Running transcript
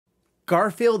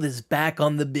Garfield is back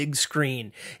on the big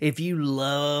screen. If you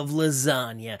love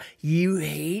lasagna, you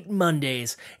hate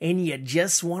Mondays, and you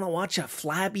just want to watch a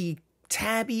flabby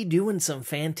tabby doing some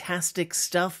fantastic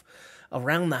stuff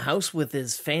around the house with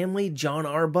his family, John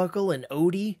Arbuckle and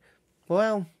Odie,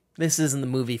 well, this isn't the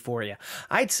movie for you.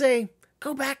 I'd say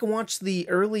go back and watch the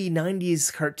early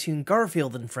 90s cartoon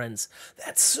Garfield and Friends.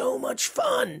 That's so much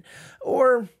fun.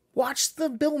 Or watch the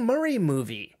Bill Murray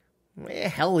movie.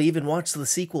 Hell, even watch the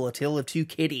sequel, A Tale of Two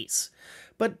Kitties.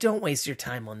 But don't waste your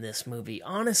time on this movie.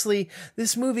 Honestly,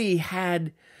 this movie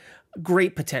had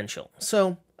great potential.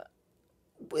 So,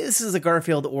 this is a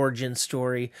Garfield origin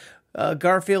story.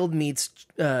 Garfield meets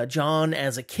John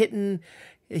as a kitten.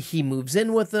 He moves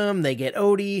in with them. They get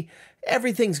Odie.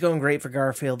 Everything's going great for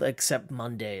Garfield except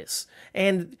Mondays.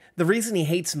 And the reason he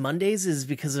hates Mondays is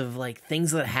because of like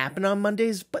things that happen on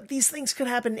Mondays, but these things could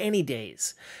happen any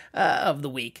days of the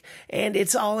week. And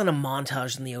it's all in a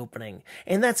montage in the opening.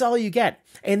 And that's all you get.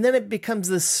 And then it becomes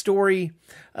this story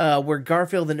where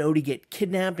Garfield and Odie get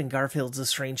kidnapped and Garfield's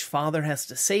estranged father has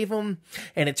to save them.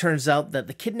 And it turns out that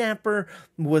the kidnapper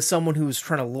was someone who was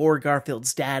trying to lure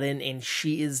Garfield's dad in, and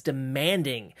she is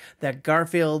demanding that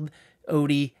Garfield,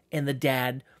 Odie, and the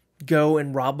dad go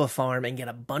and rob a farm and get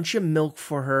a bunch of milk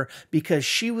for her because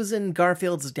she was in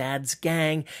Garfield's dad's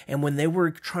gang, and when they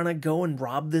were trying to go and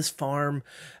rob this farm,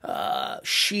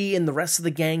 she and the rest of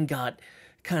the gang got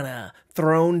kind of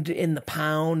thrown in the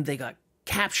pound. They got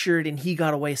captured and he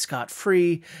got away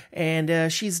scot-free, and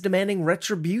she's demanding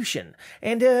retribution.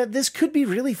 And this could be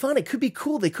really fun. It could be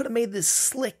cool. They could have made this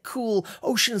slick, cool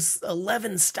Ocean's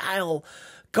 11 style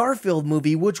Garfield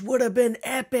movie, which would have been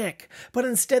epic, but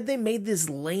instead they made this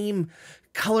lame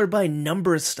color by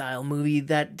numbers style movie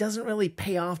that doesn't really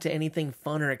pay off to anything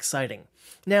fun or exciting.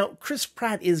 Now, Chris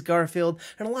Pratt is Garfield,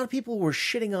 and a lot of people were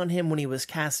shitting on him when he was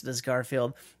casted as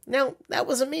Garfield. Now, that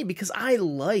wasn't me, because I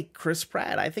like Chris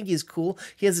Pratt. I think he's cool.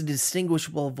 He has a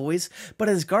distinguishable voice, but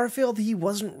as Garfield, he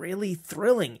wasn't really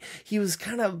thrilling. He was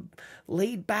kind of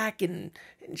laid back and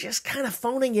just kind of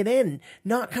phoning it in,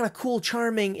 not kind of cool,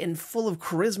 charming, and full of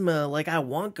charisma like I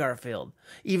want Garfield.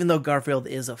 Even though Garfield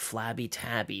is a flabby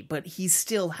tabby, but he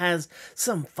still has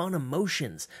some fun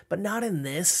emotions, but not in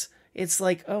this. It's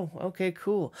like, oh, okay,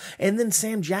 cool. And then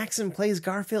Sam Jackson plays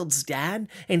Garfield's dad,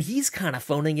 and he's kind of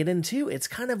phoning it in too. It's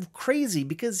kind of crazy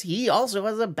because he also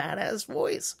has a badass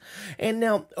voice. And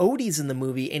now Odie's in the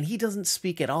movie, and he doesn't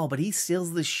speak at all, but he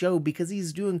steals the show because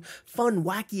he's doing fun,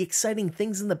 wacky, exciting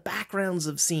things in the backgrounds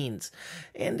of scenes.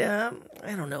 And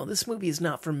I don't know, this movie is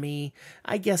not for me.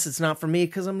 I guess it's not for me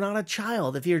because I'm not a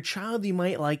child. If you're a child, you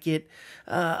might like it.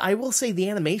 I will say the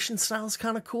animation style is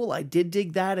kind of cool. I did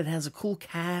dig that. It has a cool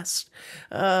cast.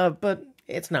 But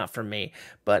it's not for me,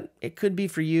 but it could be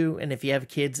for you. And if you have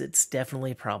kids, it's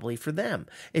definitely probably for them.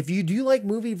 If you do like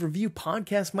movie review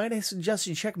podcasts, might I suggest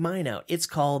you check mine out? It's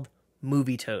called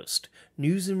Movie Toast.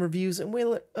 News and reviews,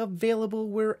 and available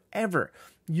wherever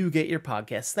you get your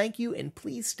podcasts. Thank you, and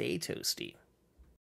please stay toasty.